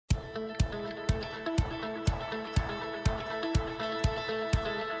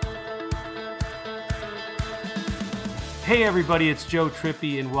Hey everybody, it's Joe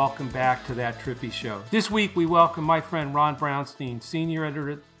Trippi and welcome back to That Trippi Show. This week we welcome my friend Ron Brownstein, senior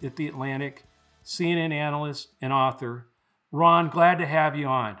editor at The Atlantic, CNN analyst and author. Ron, glad to have you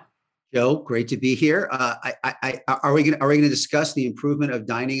on. Joe, great to be here. Are we going to discuss the improvement of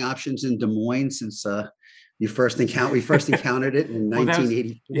dining options in Des Moines since we first encountered it in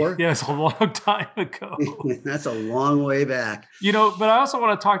 1984? Yes, a long time ago. That's a long way back. You know, but I also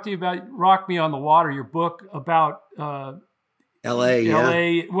want to talk to you about Rock Me on the Water, your book about LA.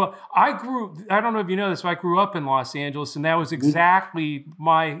 Yeah. Well, I don't know if you know this, but I grew up in Los Angeles, and that was exactly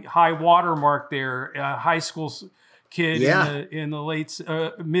my high water mark there. High school kid in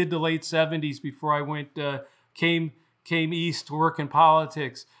the mid to late 70s before I came east to work in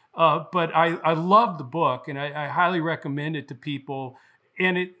politics. But I love the book, and I highly recommend it to people.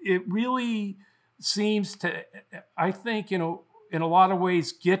 And it really seems to, I think, in a lot of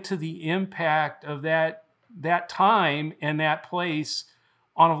ways, get to the impact of that time and that place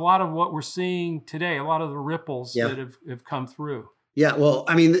on a lot of what we're seeing today, a lot of the ripples that have come through. Yeah, well,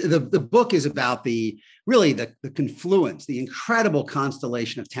 I mean, the book is about the confluence, the incredible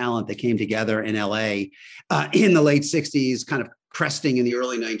constellation of talent that came together in LA in the late 60s, kind of cresting in the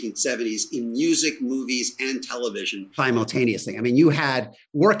early 1970s in music, movies, and television simultaneously. I mean, you had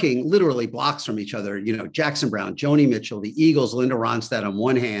working literally blocks from each other, Jackson Browne, Joni Mitchell, the Eagles, Linda Ronstadt on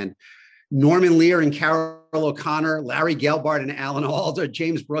one hand, Norman Lear and Carol O'Connor, Larry Gelbart and Alan Alda,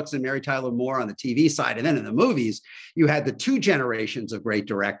 James Brooks and Mary Tyler Moore on the TV side. And then in the movies, you had the two generations of great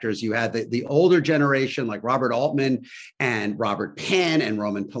directors. You had the older generation like Robert Altman and Robert Penn and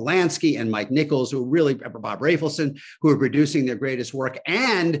Roman Polanski and Mike Nichols, who really, Bob Rafelson, who were producing their greatest work,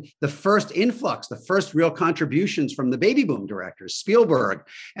 and the first influx, the first real contributions from the baby boom directors, Spielberg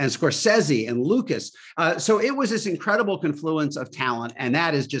and Scorsese and Lucas. So it was this incredible confluence of talent, and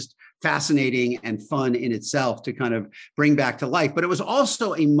that is just fascinating and fun in itself to kind of bring back to life. But it was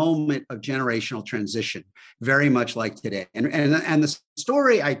also a moment of generational transition, very much like today. And the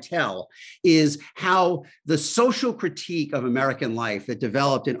story I tell is how the social critique of American life that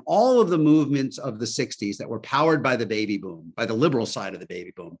developed in all of the movements of the 60s that were powered by the baby boom, by the liberal side of the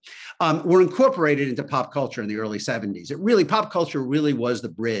baby boom, were incorporated into pop culture in the early 70s. Pop culture really was the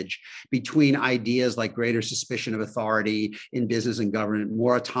bridge between ideas like greater suspicion of authority in business and government,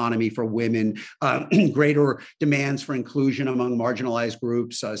 more autonomy for women, greater demands for inclusion among marginalized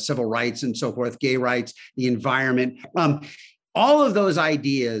groups, civil rights and so forth, gay rights, the environment. All of those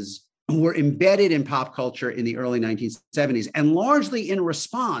ideas were embedded in pop culture in the early 1970s, and largely in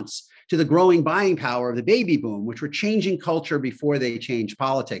response to the growing buying power of the baby boom, which were changing culture before they changed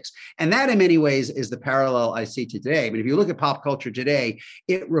politics. And that in many ways is the parallel I see today. But if you look at pop culture today,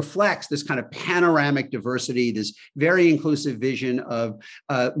 it reflects this kind of panoramic diversity, this very inclusive vision of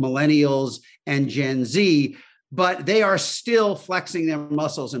millennials and Gen Z. But they are still flexing their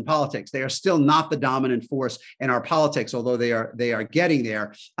muscles in politics. They are still not the dominant force in our politics, although they are getting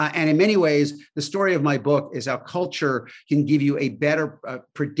there. And in many ways, the story of my book is how culture can give you a better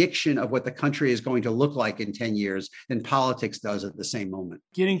prediction of what the country is going to look like in 10 years than politics does at the same moment.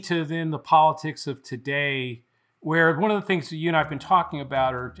 Getting to then the politics of today, where one of the things that you and I have been talking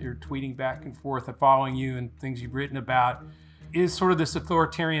about or tweeting back and forth and following you and things you've written about is sort of this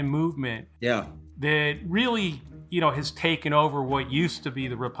authoritarian movement. Yeah. That really, has taken over what used to be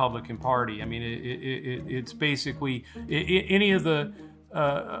the Republican Party. I mean, it's basically any of the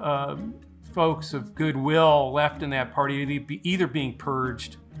folks of goodwill left in that party either being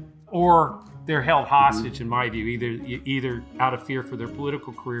purged or they're held hostage, in my view, either out of fear for their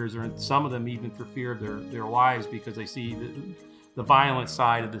political careers or some of them even for fear of their lives because they see the violent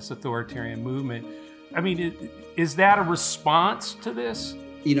side of this authoritarian movement. I mean, is that a response to this?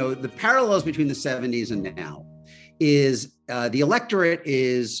 The parallels between the 70s and now is the electorate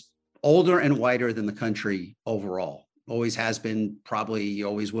is older and whiter than the country overall. Always has been, probably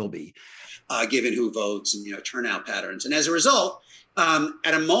always will be, given who votes and turnout patterns. And as a result,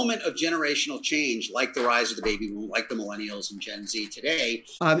 at a moment of generational change, like the rise of the baby boom, like the millennials and Gen Z today,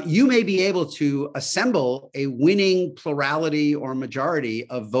 you may be able to assemble a winning plurality or majority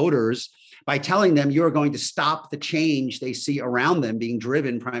of voters by telling them you're going to stop the change they see around them being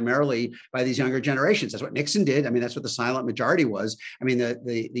driven primarily by these younger generations. That's what Nixon did. I mean, that's what the silent majority was. I mean,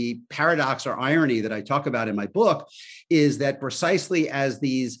 the paradox or irony that I talk about in my book is that precisely as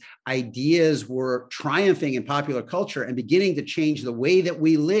these ideas were triumphing in popular culture and beginning to change the way that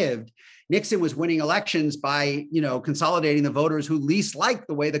we lived, Nixon was winning elections by, consolidating the voters who least liked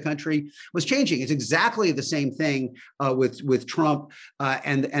the way the country was changing. It's exactly the same thing with Trump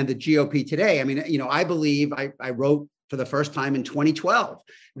and the GOP today. I mean, I believe I wrote for the first time in 2012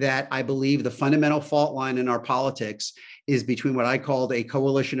 that I believe the fundamental fault line in our politics is between what I called a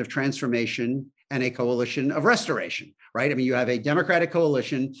coalition of transformation and a coalition of restoration, right? I mean, you have a Democratic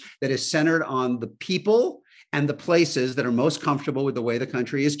coalition that is centered on the people and the places that are most comfortable with the way the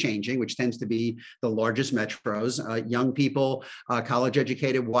country is changing, which tends to be the largest metros, young people,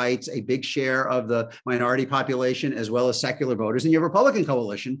 college-educated whites, a big share of the minority population, as well as secular voters. And your Republican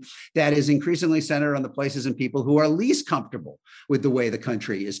coalition that is increasingly centered on the places and people who are least comfortable with the way the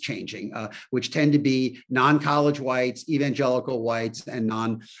country is changing, which tend to be non-college whites, evangelical whites, and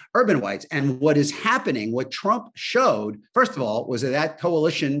non-urban whites. And what is happening, what Trump showed, first of all, was that that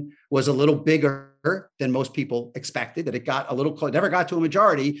coalition was a little bigger than most people expected, that it got a little close, never got to a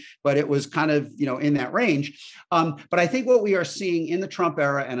majority, but it was kind of, in that range. But I think what we are seeing in the Trump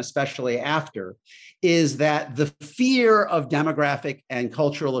era, and especially after, is that the fear of demographic and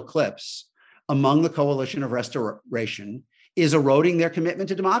cultural eclipse among the coalition of restoration is eroding their commitment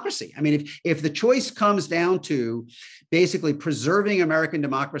to democracy. I mean, if the choice comes down to basically preserving American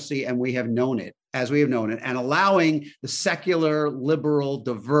democracy, and we have known it, as we have known it, and allowing the secular, liberal,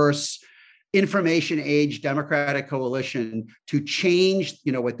 diverse, information age Democratic coalition to change,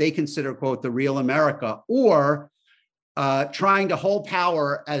 what they consider, quote, the real America, or trying to hold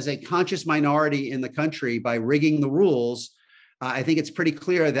power as a conscious minority in the country by rigging the rules, I think it's pretty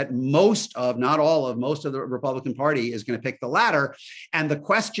clear that most of the Republican Party is going to pick the latter. And the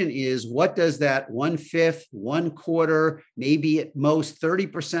question is, what does that 1/5, 1/4, maybe at most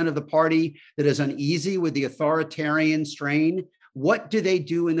 30% of the party that is uneasy with the authoritarian strain, what do they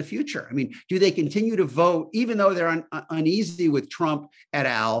do in the future? I mean, do they continue to vote, even though they're uneasy with Trump et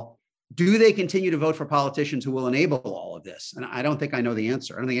al.? Do they continue to vote for politicians who will enable all of this? And I don't think I know the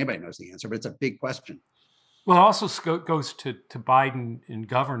answer. I don't think anybody knows the answer, but it's a big question. Well, it also goes to Biden in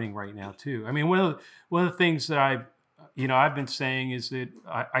governing right now too. I mean, one of the things that I've been saying is that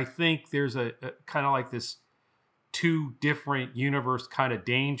I think there's a kind of like this two different universe kind of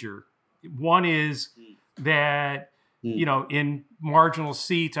danger. One is that in marginal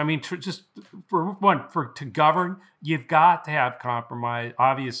seats, I mean, just to govern, you've got to have compromise.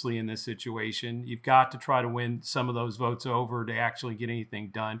 Obviously, in this situation, you've got to try to win some of those votes over to actually get anything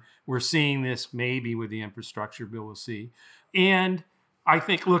done. We're seeing this maybe with the infrastructure bill, we'll see. And I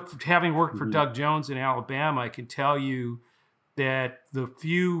think, look, having worked for Doug Jones in Alabama, I can tell you that the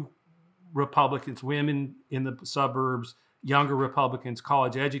few Republicans, women in the suburbs, younger Republicans,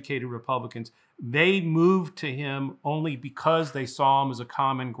 college-educated Republicans, they moved to him only because they saw him as a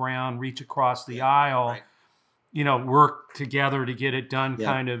common ground, reach across the aisle, work together to get it done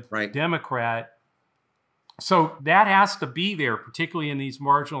kind of Democrat. So that has to be there, particularly in these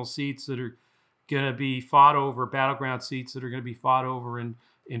marginal seats that are going to be fought over, battleground seats that are going to be fought over in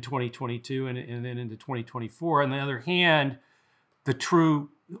 2022 and then into 2024. On the other hand,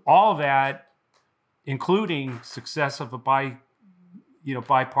 all of that, including success of a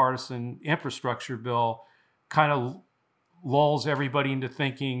bipartisan infrastructure bill, kind of lulls everybody into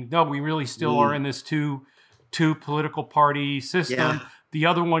thinking, no, we really still are in this two political party system. Yeah. The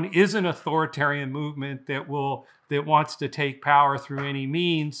other one is an authoritarian movement that wants to take power through any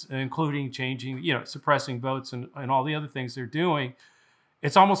means, including changing, suppressing votes and all the other things they're doing.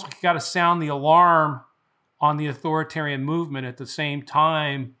 It's almost like you got to sound the alarm on the authoritarian movement at the same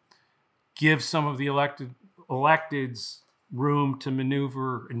time, give some of the electeds room to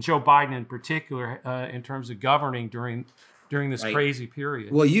maneuver, and Joe Biden in particular, in terms of governing during this crazy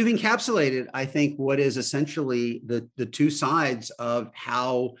period. Well, you've encapsulated, I think, what is essentially the two sides of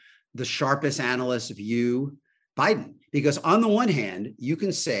how the sharpest analysts view Biden. Because on the one hand, you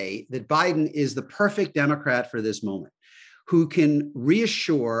can say that Biden is the perfect Democrat for this moment, who can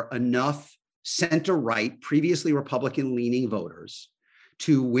reassure enough center-right, previously Republican-leaning voters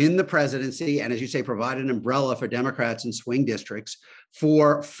to win the presidency, and as you say, provide an umbrella for Democrats in swing districts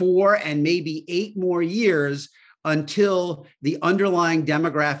for 4 and maybe 8 more years until the underlying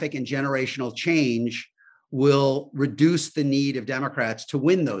demographic and generational change will reduce the need of Democrats to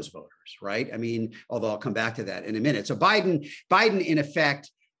win those voters, right? I mean, although I'll come back to that in a minute. So Biden, in effect,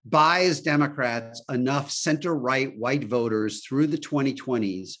 buys Democrats enough center-right white voters through the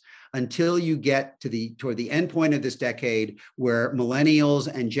 2020s until you get toward the end point of this decade, where millennials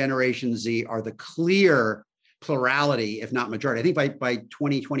and Generation Z are the clear plurality, if not majority. I think by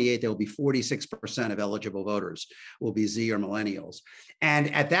 2028, there will be 46% of eligible voters will be Z or millennials.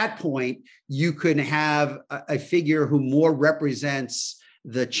 And at that point, you could have a figure who more represents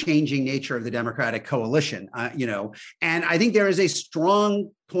the changing nature of the Democratic coalition, and I think there is a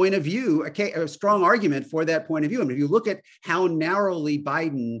strong point of view, a strong argument for that point of view. I mean, if you look at how narrowly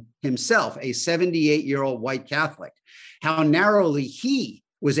Biden himself, a 78-year-old white Catholic, how narrowly he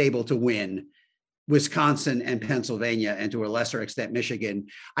was able to win Wisconsin and Pennsylvania, and to a lesser extent, Michigan,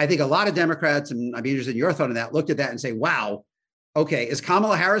 I think a lot of Democrats, and I'd be interested in your thought on that, looked at that and say, wow, okay, is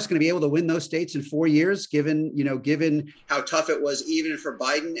Kamala Harris going to be able to win those states in 4 years, given how tough it was even for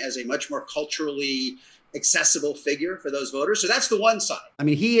Biden as a much more culturally accessible figure for those voters? So that's the one side. I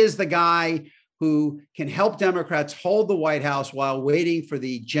mean, he is the guy who can help Democrats hold the White House while waiting for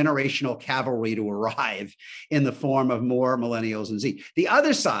the generational cavalry to arrive in the form of more millennials and Z. The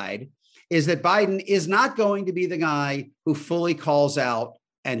other side is that Biden is not going to be the guy who fully calls out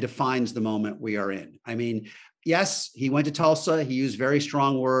and defines the moment we are in. I mean, yes, he went to Tulsa. He used very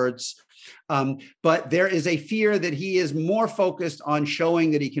strong words. But there is a fear that he is more focused on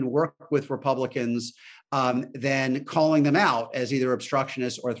showing that he can work with Republicans than calling them out as either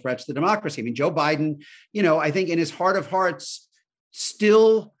obstructionists or threats to democracy. I mean, Joe Biden, I think in his heart of hearts,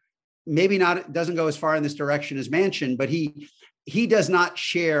 still maybe not, doesn't go as far in this direction as Manchin, but he does not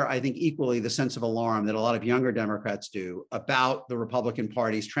share, I think, equally the sense of alarm that a lot of younger Democrats do about the Republican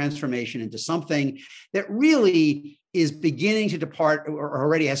Party's transformation into something that really is beginning to depart, or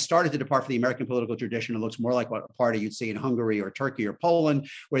already has started to depart from the American political tradition. It looks more like what a party you'd see in Hungary or Turkey or Poland,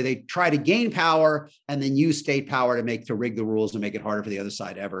 where they try to gain power and then use state power to rig the rules and make it harder for the other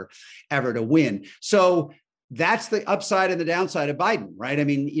side ever to win. So that's the upside and the downside of Biden, right? I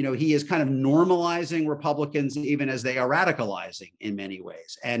mean, he is kind of normalizing Republicans even as they are radicalizing in many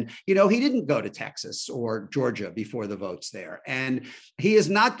ways. And, he didn't go to Texas or Georgia before the votes there. And he is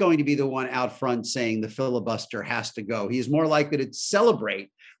not going to be the one out front saying the filibuster has to go. He is more likely to celebrate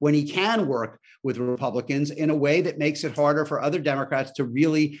when he can work with Republicans in a way that makes it harder for other Democrats to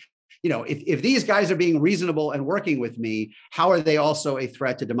really, if these guys are being reasonable and working with me, how are they also a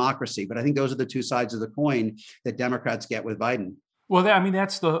threat to democracy? But I think those are the two sides of the coin that Democrats get with Biden. Well,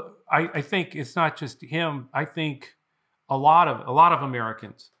 I think it's not just him. I think a lot of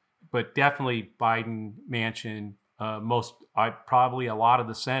Americans, but definitely Biden, Manchin, probably a lot of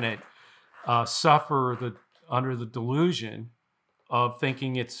the Senate suffer under the delusion of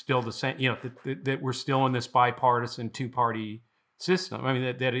thinking it's still the same, that we're still in this bipartisan two-party system. I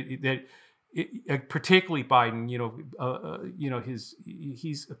mean particularly Biden,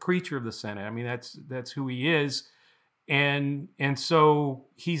 he's a creature of the Senate. I mean that's who he is, and so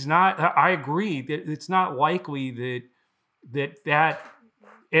he's not. I agree that it's not likely that,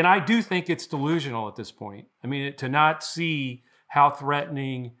 and I do think it's delusional at this point. I mean, to not see how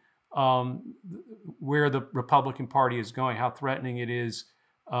threatening where the Republican Party is going, how threatening it is.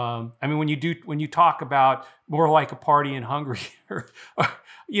 I mean, when you talk about more like a party in Hungary,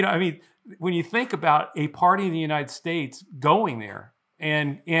 when you think about a party in the United States going there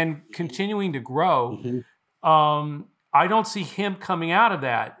and continuing to grow, mm-hmm. I don't see him coming out of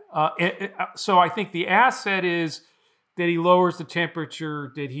that. So I think the asset is that he lowers the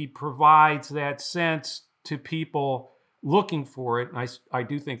temperature, that he provides that sense to people looking for it. And I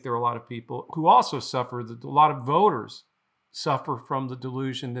do think there are a lot of people who also suffer, a lot of voters suffer from the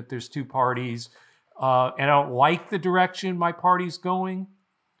delusion that there's two parties, and I don't like the direction my party's going,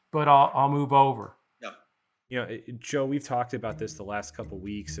 but I'll move over. Yeah. Joe, we've talked about this the last couple of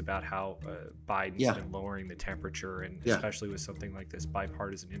weeks about how Biden's been lowering the temperature, and especially with something like this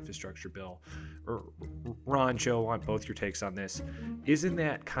bipartisan infrastructure bill. Ron, Joe, I want both your takes on this. Isn't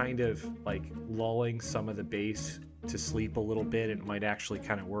that kind of like lulling some of the base to sleep a little bit, and it might actually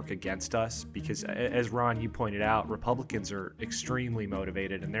kind of work against us? Because as Ron, you pointed out, Republicans are extremely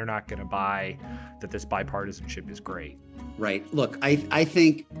motivated, and they're not going to buy that this bipartisanship is great. Right. Look, I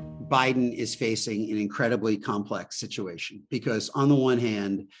think Biden is facing an incredibly complex situation because on the one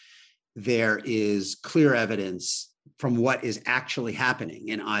hand, there is clear evidence from what is actually happening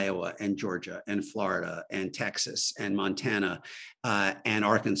in Iowa and Georgia and Florida and Texas and Montana and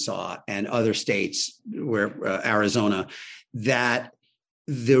Arkansas and other states where Arizona, that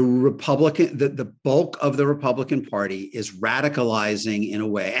the bulk of the Republican Party is radicalizing in a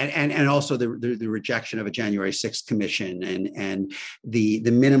way, and also the rejection of a January 6th commission and the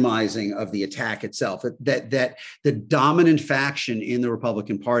minimizing of the attack itself, that the dominant faction in the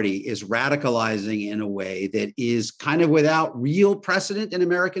Republican Party is radicalizing in a way that is kind of without real precedent in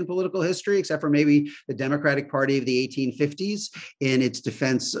American political history, except for maybe the Democratic Party of the 1850s in its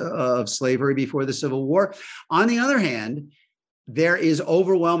defense of slavery before the Civil War. On the other hand, there is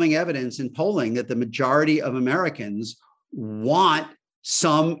overwhelming evidence in polling that the majority of Americans want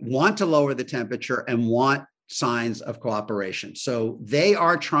to lower the temperature and want signs of cooperation. So they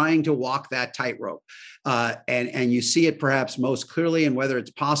are trying to walk that tightrope. And you see it perhaps most clearly in whether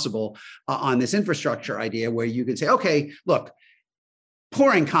it's possible on this infrastructure idea, where you can say, okay, look,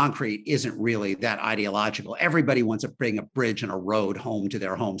 pouring concrete isn't really that ideological. Everybody wants to bring a bridge and a road home to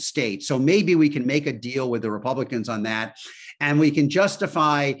their home state. So maybe we can make a deal with the Republicans on that. And we can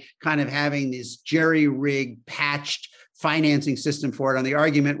justify kind of having this jerry-rigged, patched financing system for it on the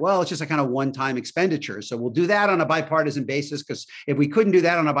argument, well, it's just a kind of one-time expenditure. So we'll do that on a bipartisan basis, because if we couldn't do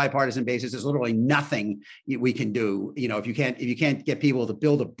that on a bipartisan basis, there's literally nothing we can do. You know, if you can't get people to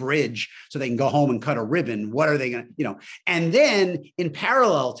build a bridge so they can go home and cut a ribbon, what are they going to, you know? And then in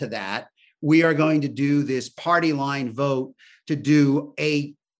parallel to that, we are going to do this party line vote to do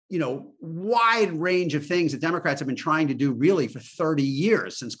a wide range of things that Democrats have been trying to do really for 30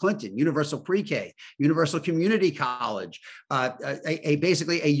 years since Clinton: universal pre-K, universal community college,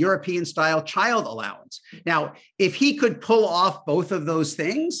 basically a European-style child allowance. Now, if he could pull off both of those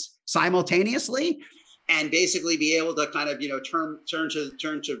things simultaneously and basically be able to kind of,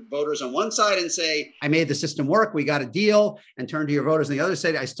 turn to voters on one side and say, I made the system work, we got a deal, and turn to your voters on the other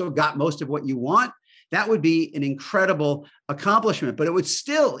side, I still got most of what you want, that would be an incredible accomplishment. But it would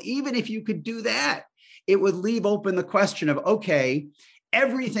still, even if you could do that, it would leave open the question of, okay,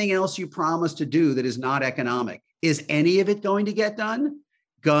 everything else you promised to do that is not economic, is any of it going to get done?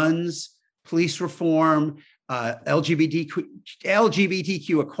 Guns, police reform, LGBTQ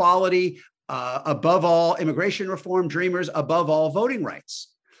equality, above all, immigration reform, dreamers, above all, voting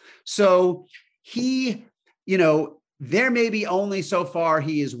rights. So he, there may be only so far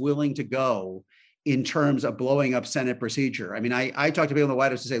he is willing to go in terms of blowing up Senate procedure. I mean, I talk to people in the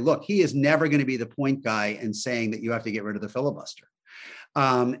White House to say, look, he is never going to be the point guy and saying that you have to get rid of the filibuster.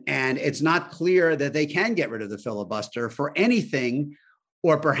 And it's not clear that they can get rid of the filibuster for anything,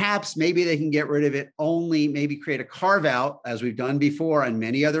 or perhaps maybe they can get rid of it only, maybe create a carve out, as we've done before on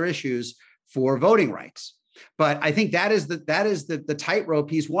many other issues, for voting rights. But I think that is the tightrope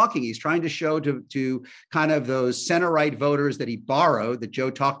he's walking. He's trying to show to kind of those center-right voters that he borrowed, that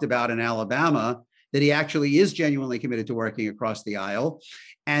Joe talked about in Alabama, that he actually is genuinely committed to working across the aisle,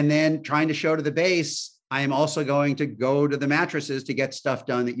 and then trying to show to the base, I am also going to go to the mattresses to get stuff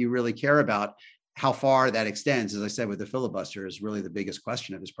done that you really care about. How far that extends, as I said, with the filibuster, is really the biggest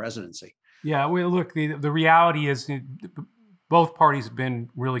question of his presidency. Yeah, well, look, the reality is both parties have been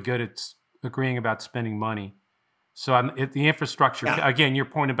really good at agreeing about spending money. So at the infrastructure, again, your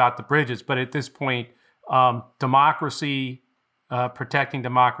point about the bridges, but at this point, democracy, protecting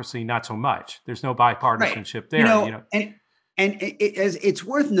democracy, not so much. There's no bipartisanship there. And it's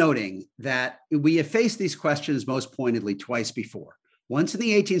worth noting that we have faced these questions most pointedly twice before. Once in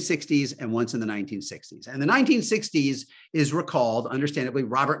the 1860s and once in the 1960s. And the 1960s is recalled, understandably,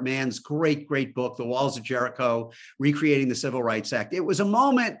 Robert Mann's great book, The Walls of Jericho, Recreating the Civil Rights Act. It was a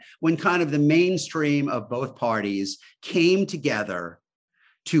moment when kind of the mainstream of both parties came together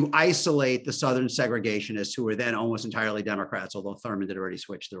to isolate the Southern segregationists, who were then almost entirely Democrats, although Thurman had already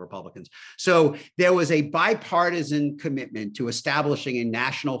switched to the Republicans. So there was a bipartisan commitment to establishing a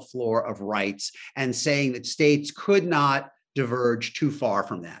national floor of rights and saying that states could not diverge too far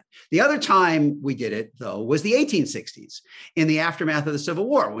from that. The other time we did it, though, was the 1860s, in the aftermath of the Civil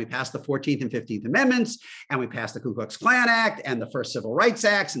War, when we passed the 14th and 15th Amendments, and we passed the Ku Klux Klan Act and the first Civil Rights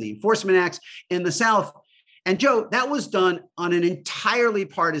Acts and the Enforcement Acts in the South. And Joe, that was done on an entirely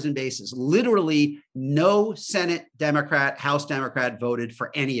partisan basis. Literally no Senate Democrat, House Democrat voted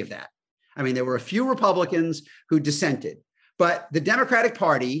for any of that. I mean, there were a few Republicans who dissented, but the Democratic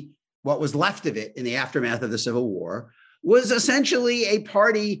Party, what was left of it in the aftermath of the Civil War, was essentially a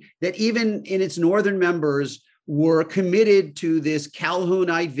party that even in its northern members were committed to this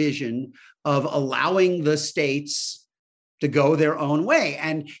Calhounite vision of allowing the states to go their own way.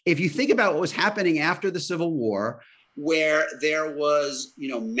 And if you think about what was happening after the Civil War, where there was,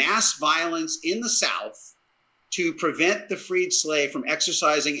 mass violence in the South to prevent the freed slave from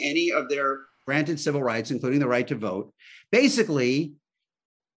exercising any of their granted civil rights, including the right to vote, basically,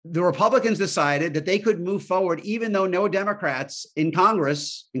 the Republicans decided that they could move forward, even though no Democrats in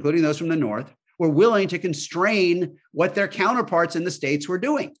Congress, including those from the North, were willing to constrain what their counterparts in the states were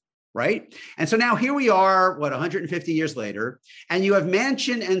doing, right? And so now here we are, 150 years later, and you have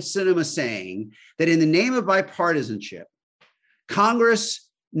Manchin and Sinema saying that in the name of bipartisanship, Congress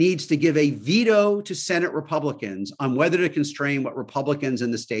needs to give a veto to Senate Republicans on whether to constrain what Republicans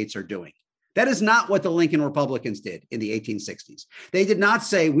in the states are doing. That is not what the Lincoln Republicans did in the 1860s. They did not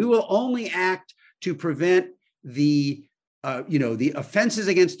say, we will only act to prevent the offenses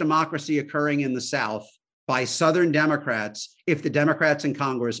against democracy occurring in the South by Southern Democrats if the Democrats in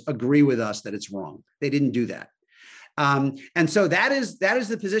Congress agree with us that it's wrong. They didn't do that. And so that is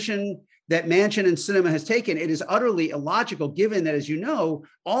the position that Manchin and Sinema has taken. It is utterly illogical, given that, as you know,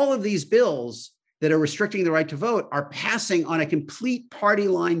 all of these bills that are restricting the right to vote are passing on a complete party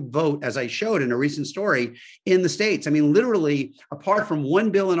line vote, as I showed in a recent story in the states. I mean, literally, apart from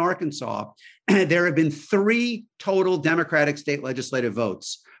one bill in Arkansas, there have been 3 total Democratic state legislative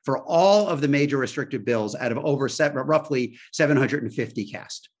votes for all of the major restrictive bills out of over roughly 750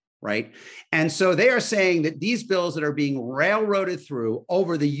 cast, right? And so they are saying that these bills that are being railroaded through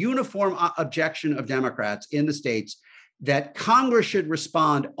over the uniform objection of Democrats in the states, that Congress should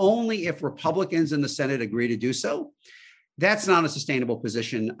respond only if Republicans in the Senate agree to do so. That's not a sustainable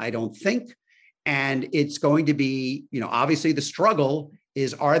position, I don't think. And it's going to be, obviously the struggle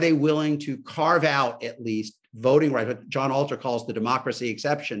is, are they willing to carve out at least voting rights, what John Alter calls the democracy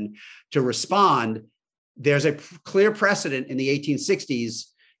exception, to respond? There's a clear precedent in the 1860s,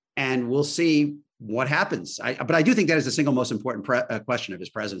 and we'll see what happens. But I do think that is the single most important question of his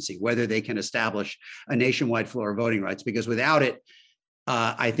presidency, whether they can establish a nationwide floor of voting rights, because without it,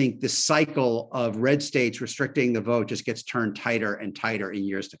 I think the cycle of red states restricting the vote just gets turned tighter and tighter in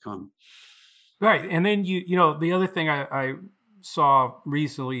years to come. Right. And then, the other thing I saw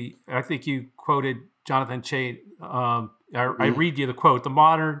recently, I think you quoted Jonathan Chait. I read you the quote: "The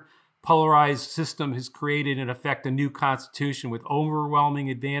modern polarized system has created, in effect, a new constitution with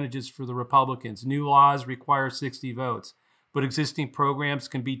overwhelming advantages for the Republicans. New laws require 60 votes, but existing programs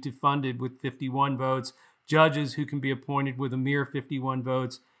can be defunded with 51 votes. Judges who can be appointed with a mere 51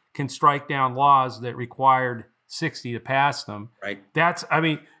 votes can strike down laws that required 60 to pass them." Right. That's,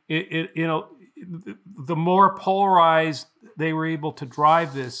 the more polarized they were able to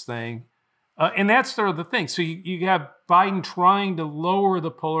drive this thing. And that's sort of the thing. So you have Biden trying to lower the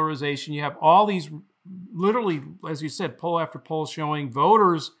polarization. You have all these, literally, as you said, poll after poll showing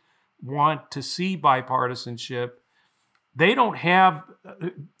voters want to see bipartisanship. They don't have,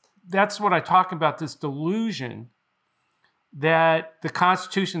 that's what I talk about, this delusion that the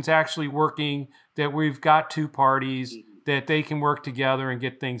Constitution's actually working, that we've got 2 parties, that they can work together and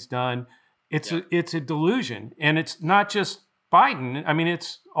get things done. It's a delusion. And it's not just Biden. I mean,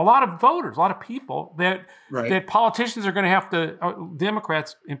 it's a lot of voters, a lot of people that politicians are going to have to,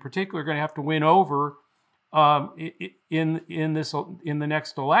 Democrats in particular, are going to have to win over in the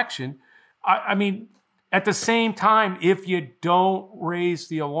next election. I mean, at the same time, if you don't raise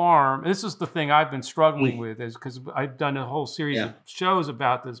the alarm, this is the thing I've been struggling with, is because I've done a whole series of shows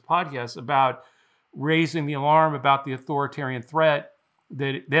about this podcast about raising the alarm about the authoritarian threat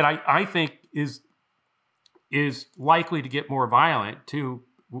that I think is likely to get more violent too,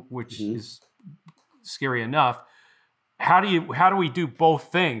 which is scary enough. How do we do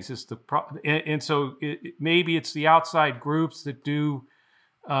both things? Is and so maybe it's the outside groups that do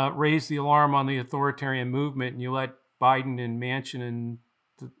raise the alarm on the authoritarian movement, and you let Biden and Manchin and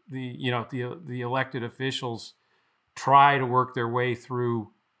the elected officials try to work their way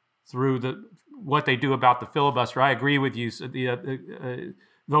through what they do about the filibuster. I agree with you. So the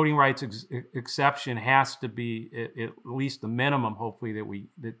voting rights exception has to be at least the minimum, hopefully,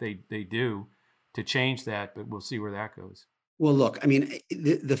 that they do to change that, but we'll see where that goes. Well, look, I mean,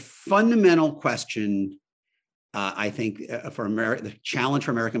 the fundamental question, I think, for the challenge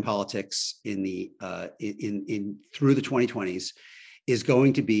for American politics in through the 2020s is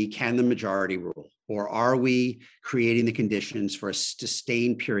going to be, can the majority rule, or are we creating the conditions for a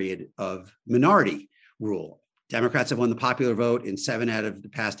sustained period of minority rule? Democrats have won the popular vote in 7 out of the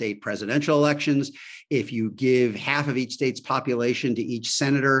past 8 presidential elections. If you give half of each state's population to each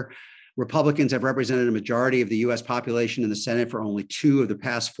senator, Republicans have represented a majority of the U.S. population in the Senate for only 2 of the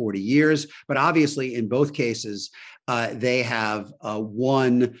past 40 years. But obviously, in both cases, they have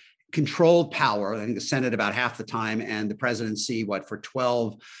won controlled power. I think the Senate about half the time, and the presidency, for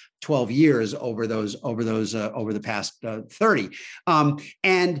 12 years over the past 30.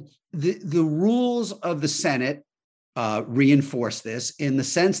 And the rules of the Senate reinforce this in the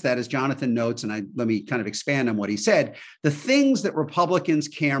sense that, as Jonathan notes, and let me kind of expand on what he said, the things that Republicans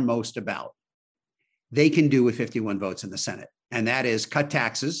care most about, they can do with 51 votes in the Senate. And that is cut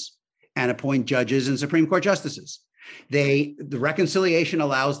taxes and appoint judges and Supreme Court justices. The reconciliation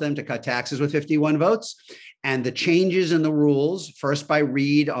allows them to cut taxes with 51 votes. And the changes in the rules, first by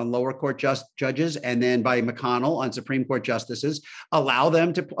Reid on lower court judges and then by McConnell on Supreme Court justices, allow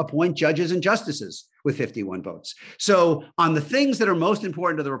them to appoint judges and justices with 51 votes. So on the things that are most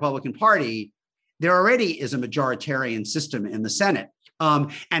important to the Republican Party, there already is a majoritarian system in the Senate.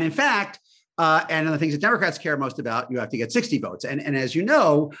 And in fact, And on the things that Democrats care most about, you have to get 60 votes. And as you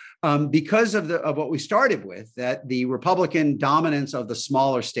know, because of what we started with, that the Republican dominance of the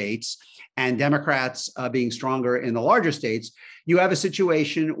smaller states and Democrats being stronger in the larger states, you have a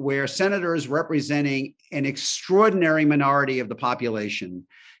situation where senators representing an extraordinary minority of the population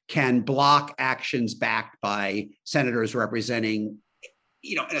can block actions backed by senators representing,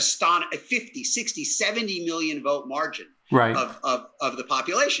 an astonishing 50, 60, 70 million vote margin of the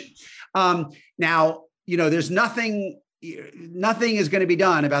population. Now, there's nothing is going to be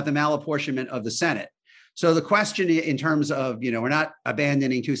done about the malapportionment of the Senate. So the question in terms of, we're not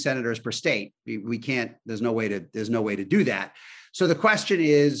abandoning 2 senators per state. We can't, there's no way to do that. So the question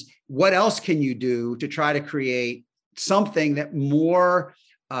is, what else can you do to try to create something that more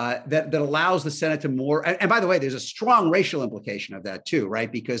that allows the Senate to more, and by the way, there's a strong racial implication of that too,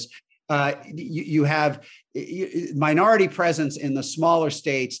 right? Because you have minority presence in the smaller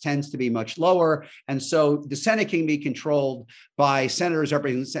states tends to be much lower. And so the Senate can be controlled by senators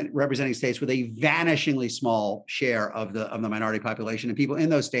representing states with a vanishingly small share of the minority population. And people in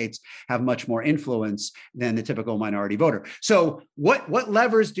those states have much more influence than the typical minority voter. So what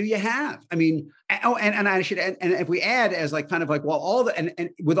levers do you have? I mean, and I should, and if we add as with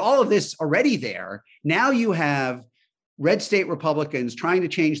all of this already there, now you have red state Republicans trying to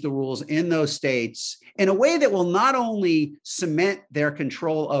change the rules in those states in a way that will not only cement their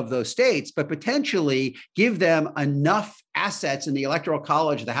control of those states, but potentially give them enough assets in the Electoral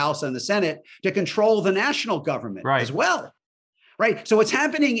College, the House and the Senate to control the national government as well. Right. So what's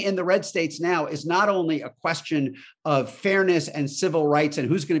happening in the red states now is not only a question of fairness and civil rights and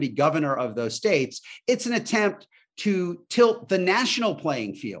who's going to be governor of those states, it's an attempt to tilt the national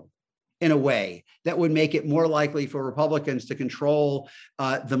playing field in a way that would make it more likely for Republicans to control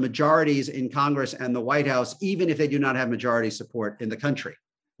the majorities in Congress and the White House, even if they do not have majority support in the country,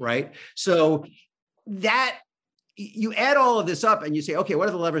 right? So that you add all of this up and you say, okay, what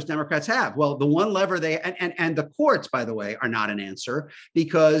are the levers Democrats have? Well, the one lever and the courts, by the way, are not an answer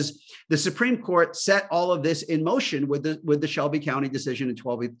because the Supreme Court set all of this in motion with the Shelby County decision in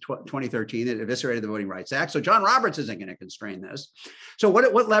 2013 that eviscerated the Voting Rights Act. So John Roberts isn't going to constrain this. So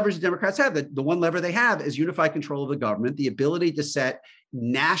what levers do Democrats have? The one lever they have is unified control of the government, the ability to set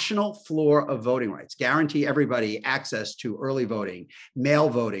national floor of voting rights, guarantee everybody access to early voting, mail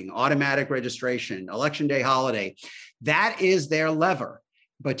voting, automatic registration, election day holiday. That is their lever.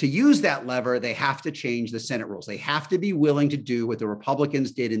 But to use that lever, they have to change the Senate rules. They have to be willing to do what the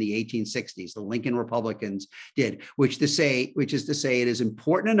Republicans did in the 1860s, the Lincoln Republicans did, which is to say it is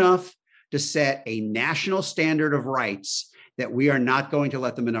important enough to set a national standard of rights that we are not going to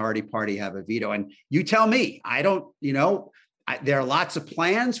let the minority party have a veto. And you tell me, there are lots of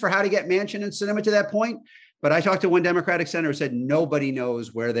plans for how to get Manchin and Sinema to that point, but I talked to one Democratic senator who said nobody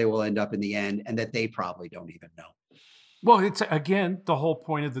knows where they will end up in the end and that they probably don't even know. Well, it's, again, the whole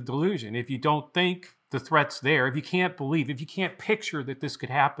point of the delusion. If you don't think the threat's there, if you can't picture that this could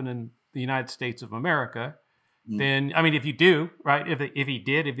happen in the United States of America, then, I mean, if you do, right,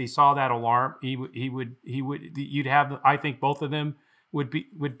 if he saw that alarm, you'd have, I think both of them would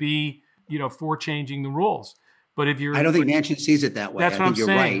be, for changing the rules. But if I don't think Manchin sees it that way. That's what I'm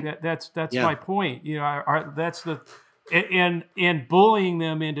saying. Right. That's my point. And bullying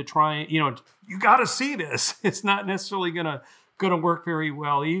them into trying, you got to see this. It's not necessarily going to work very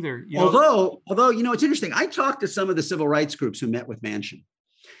well either. Although, it's interesting. I talked to some of the civil rights groups who met with Manchin.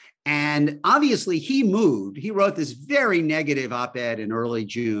 And obviously he moved. He wrote this very negative op-ed in early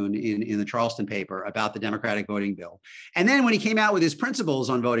June in the Charleston paper about the Democratic voting bill. And then when he came out with his principles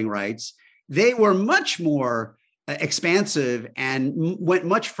on voting rights, they were much more expansive and went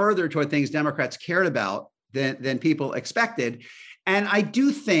much further toward things Democrats cared about than people expected. And I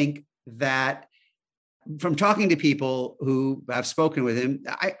do think that from talking to people who have spoken with him,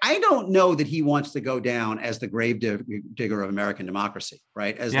 I don't know that he wants to go down as the gravedigger of American democracy,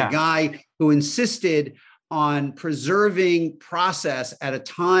 right? As the guy who insisted on preserving process at a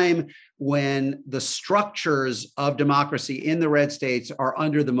time when the structures of democracy in the red states are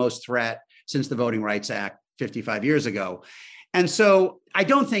under the most threat since the Voting Rights Act 55 years ago. And so I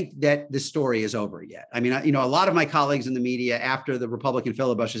don't think that this story is over yet. I mean, a lot of my colleagues in the media after the Republican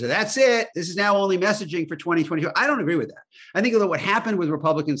filibuster said, that's it. This is now only messaging for 2022. I don't agree with that. I think that what happened with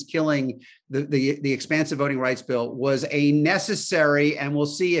Republicans killing the expansive voting rights bill was a necessary, and we'll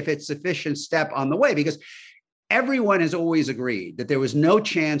see if it's sufficient, step on the way, because everyone has always agreed that there was no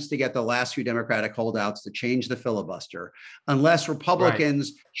chance to get the last few Democratic holdouts to change the filibuster unless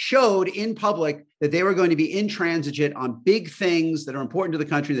Republicans showed in public that they were going to be intransigent on big things that are important to the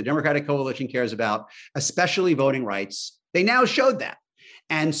country the Democratic coalition cares about, especially voting rights. They now showed that.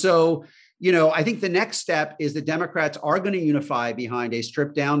 And so I think the next step is the Democrats are going to unify behind a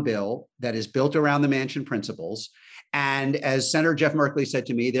stripped down bill that is built around the Manchin principles. And as Senator Jeff Merkley said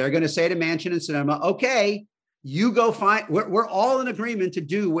to me, they're going to say to Manchin and Sinema, okay, you go find, we're all in agreement to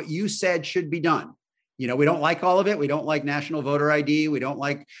do what you said should be done. We don't like all of it. We don't like national voter ID. We don't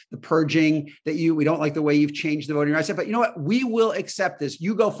like the purging we don't like the way you've changed the voting rights. But you know what? We will accept this.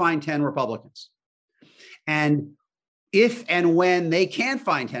 You go find 10 Republicans. And if and when they can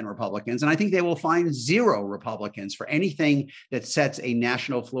find 10 Republicans, and I think they will find 0 Republicans for anything that sets a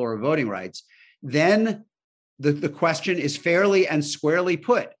national floor of voting rights, then the question is fairly and squarely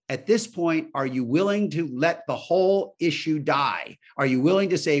put. At this point, are you willing to let the whole issue die? Are you willing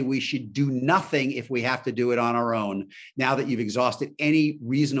to say we should do nothing if we have to do it on our own, now that you've exhausted any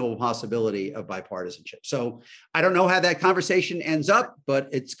reasonable possibility of bipartisanship? So I don't know how that conversation ends up, but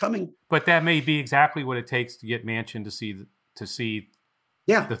it's coming. But that may be exactly what it takes to get Manchin to see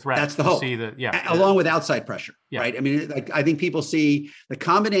the threat. That's the hope. Along with outside pressure, right? I mean, I think people see the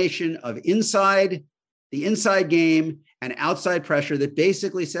combination of the inside game and outside pressure that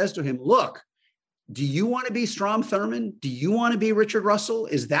basically says to him, look, do you want to be Strom Thurmond? Do you want to be Richard Russell?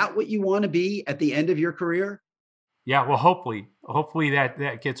 Is that what you want to be at the end of your career? Yeah, well, hopefully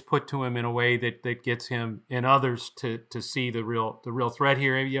that gets put to him in a way that gets him and others to see the real threat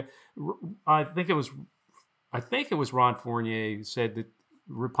here. I think it was Ron Fournier who said that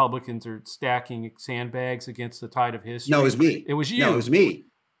Republicans are stacking sandbags against the tide of history. No, it was me. It was you. No, it was me.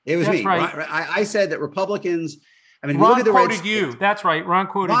 It was me. Right. I said that Republicans. I mean, Ron quoted you. That's right. Ron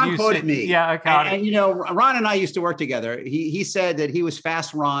quoted you. Ron quoted me. Yeah, I got it. And Ron and I used to work together. He said that he was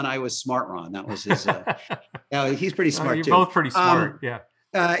fast Ron, I was smart Ron. That was his. He's pretty smart you're too. Both pretty smart.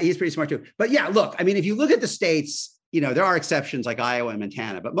 He's pretty smart too. But yeah, look. I mean, if you look at the states, there are exceptions like Iowa and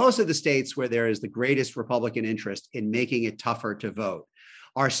Montana, but most of the states where there is the greatest Republican interest in making it tougher to vote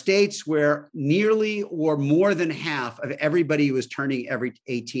are states where nearly or more than half of everybody who is turning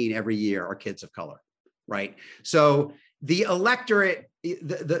 18 every year are kids of color, right? So the electorate,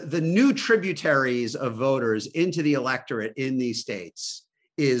 the new tributaries of voters into the electorate in these states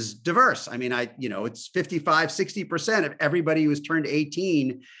is diverse. I mean, it's 55, 60% of everybody who has turned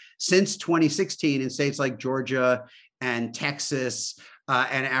 18 since 2016 in states like Georgia and Texas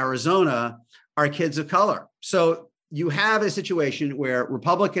and Arizona are kids of color. So you have a situation where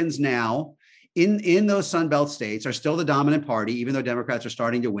Republicans now in those Sun Belt states are still the dominant party, even though Democrats are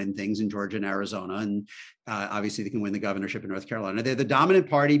starting to win things in Georgia and Arizona. And obviously they can win the governorship in North Carolina. They're the dominant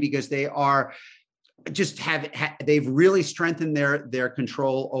party because they are they've really strengthened their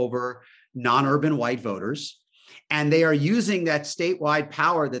control over non-urban white voters. And they are using that statewide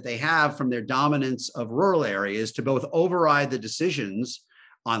power that they have from their dominance of rural areas to both override the decisions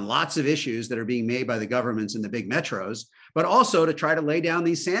on lots of issues that are being made by the governments in the big metros, but also to try to lay down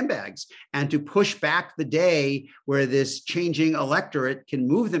these sandbags and to push back the day where this changing electorate can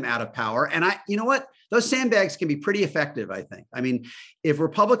move them out of power. And you know what? Those sandbags can be pretty effective, I think. I mean, if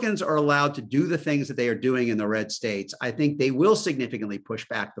Republicans are allowed to do the things that they are doing in the red states, I think they will significantly push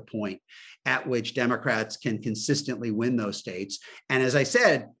back the point at which Democrats can consistently win those states. And as I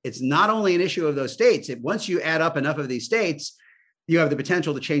said, it's not only an issue of those states. Once you add up enough of these states, you have the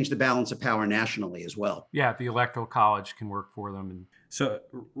potential to change the balance of power nationally as well. Yeah, the Electoral College can work for them. And so,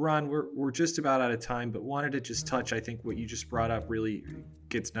 Ron, we're just about out of time, but wanted to just touch, I think what you just brought up really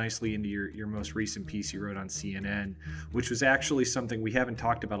gets nicely into your most recent piece you wrote on CNN, which was actually something we haven't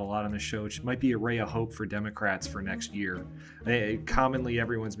talked about a lot on the show, which might be a ray of hope for Democrats for next year. Commonly,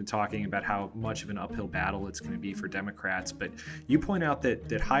 everyone's been talking about how much of an uphill battle it's going to be for Democrats, but you point out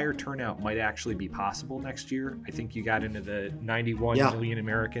that higher turnout might actually be possible next year. I think you got into the 91 million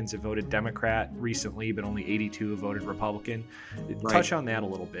Americans have voted Democrat recently, but only 82 have voted Republican. Right. Touch on that a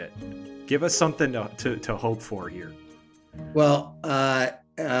little bit. Give us something to hope for here. Well,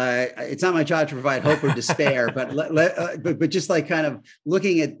 it's not my job to provide hope or despair, but just like kind of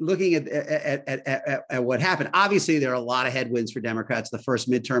looking at what happened. Obviously, there are a lot of headwinds for Democrats. The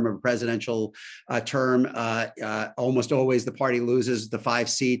first midterm of a presidential term, almost always the party loses the 5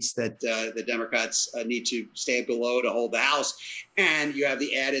 seats that the Democrats need to stay below to hold the House. And you have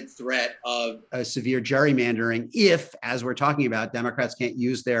the added threat of severe gerrymandering if, as we're talking about, Democrats can't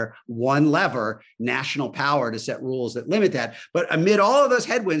use their one lever, national power, to set rules that limit that. But amid all of those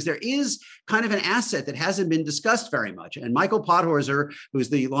headwinds, there is kind of an asset that hasn't been discussed very much. And Michael Podhorzer, who's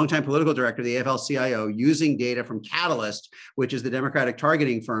the longtime political director of the AFL-CIO, using data from Catalyst, which is the Democratic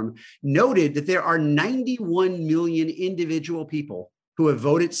targeting firm, noted that there are 91 million individual people who have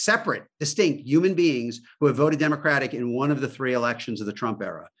voted separate, distinct human beings who have voted Democratic in one of the three elections of the Trump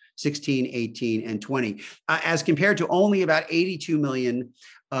era, 16, 18, and 20, as compared to only about 82 million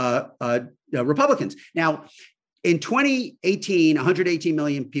Republicans. Now, in 2018, 118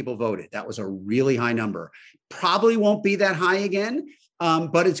 million people voted. That was a really high number. Probably won't be that high again,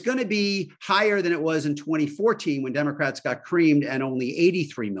 but it's going to be higher than it was in 2014 when Democrats got creamed and only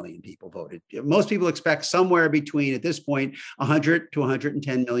 83 million people voted. Most people expect somewhere between, at this point, 100 to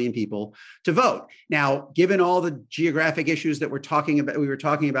 110 million people to vote. Now, given all the geographic issues that we were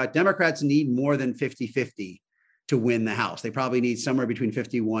talking about, Democrats need more than 50-50 to win the House. They probably need somewhere between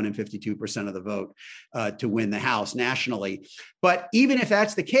 51 and 52% of the vote to win the House nationally. But even if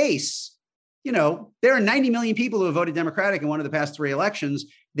that's the case, there are 90 million people who have voted Democratic in one of the past three elections.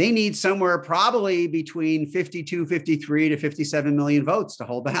 They need somewhere probably between 52, 53 to 57 million votes to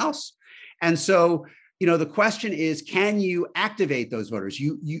hold the House. And so, the question is, can you activate those voters?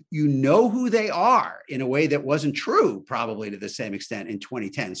 You know who they are in a way that wasn't true probably to the same extent in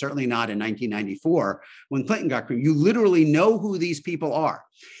 2010, certainly not in 1994 when Clinton got creamed. You literally know who these people are.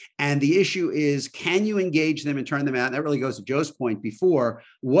 And the issue is, can you engage them and turn them out? And that really goes to Joe's point before.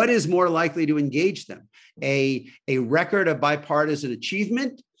 What is more likely to engage them? A record of bipartisan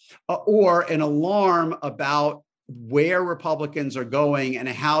achievement or an alarm about where Republicans are going and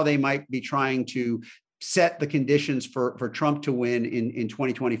how they might be trying to set the conditions for Trump to win in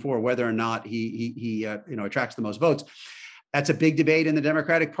 2024, whether or not he attracts the most votes. That's a big debate in the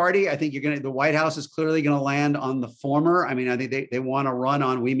Democratic Party. I think the White House is clearly going to land on the former. I mean, I think they want to run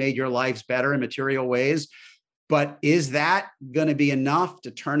on "we made your lives better" in material ways. But is that going to be enough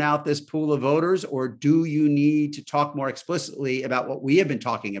to turn out this pool of voters? Or do you need to talk more explicitly about what we have been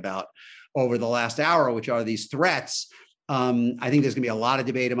talking about over the last hour, which are these threats? I think there's going to be a lot of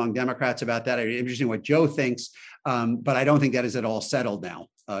debate among Democrats about that. It's interesting what Joe thinks, but I don't think that is at all settled now,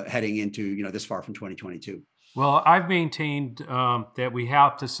 heading into this far from 2022. Well, I've maintained that we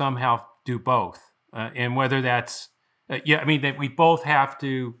have to somehow do both, and whether that's that we both have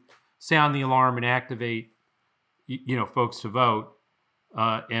to sound the alarm and activate folks to vote,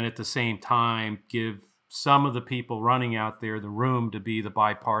 and at the same time give some of the people running out there the room to be the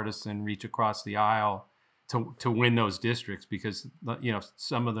bipartisan, reach across the aisle to win those districts, because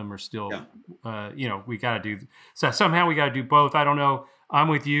some of them are still we got to do somehow we got to do both. I don't know. I'm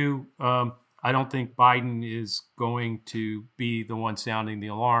with you. I don't think Biden is going to be the one sounding the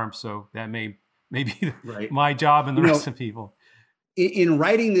alarm, so that may be my job and the rest of people. In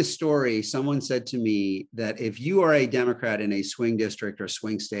writing this story, someone said to me that if you are a Democrat in a swing district or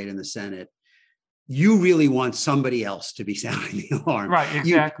swing state in the Senate, you really want somebody else to be sounding the alarm. Right,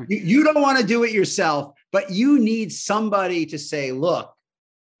 exactly. You don't want to do it yourself, but you need somebody to say, look,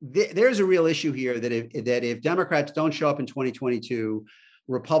 there's a real issue here that if Democrats don't show up in 2022,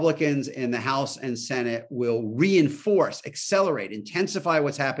 Republicans in the House and Senate will reinforce, accelerate, intensify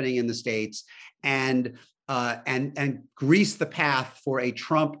what's happening in the states and grease the path for a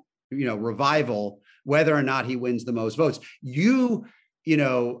Trump, revival, whether or not he wins the most votes. You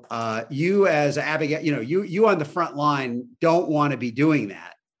as Abigail, you on the front line don't want to be doing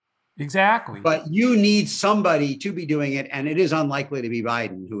that. Exactly. But you need somebody to be doing it, and it is unlikely to be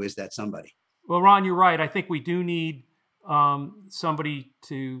Biden who is that somebody. Well, Ron, you're right. I think we do need somebody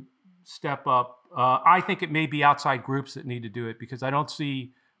to step up. I think it may be outside groups that need to do it, because I don't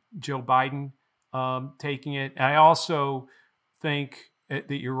see Joe Biden taking it. And I also think that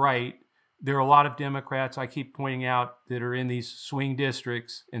you're right. There are a lot of Democrats, I keep pointing out, that are in these swing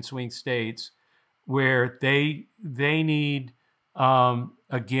districts and swing states where they need,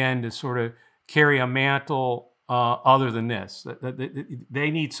 again, to sort of carry a mantle other than this.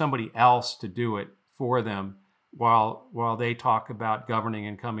 They need somebody else to do it for them while they talk about governing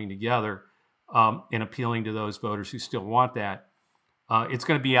and coming together and appealing to those voters who still want that. It's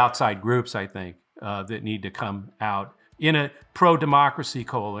going to be outside groups, I think, that need to come out in a pro-democracy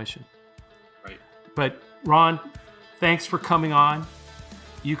coalition. Right. But Ron, thanks for coming on.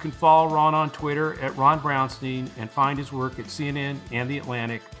 You can follow Ron on Twitter at Ron Brownstein and find his work at CNN and The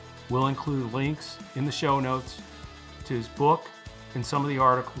Atlantic. We'll include links in the show notes to his book and some of the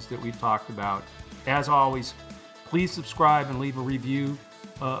articles that we've talked about. As always, please subscribe and leave a review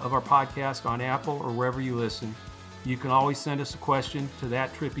of our podcast on Apple or wherever you listen. You can always send us a question to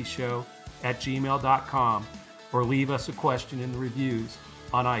thattrippyshow@gmail.com or leave us a question in the reviews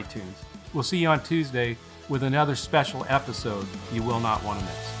on iTunes. We'll see you on Tuesday with another special episode you will not want to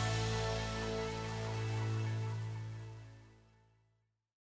miss.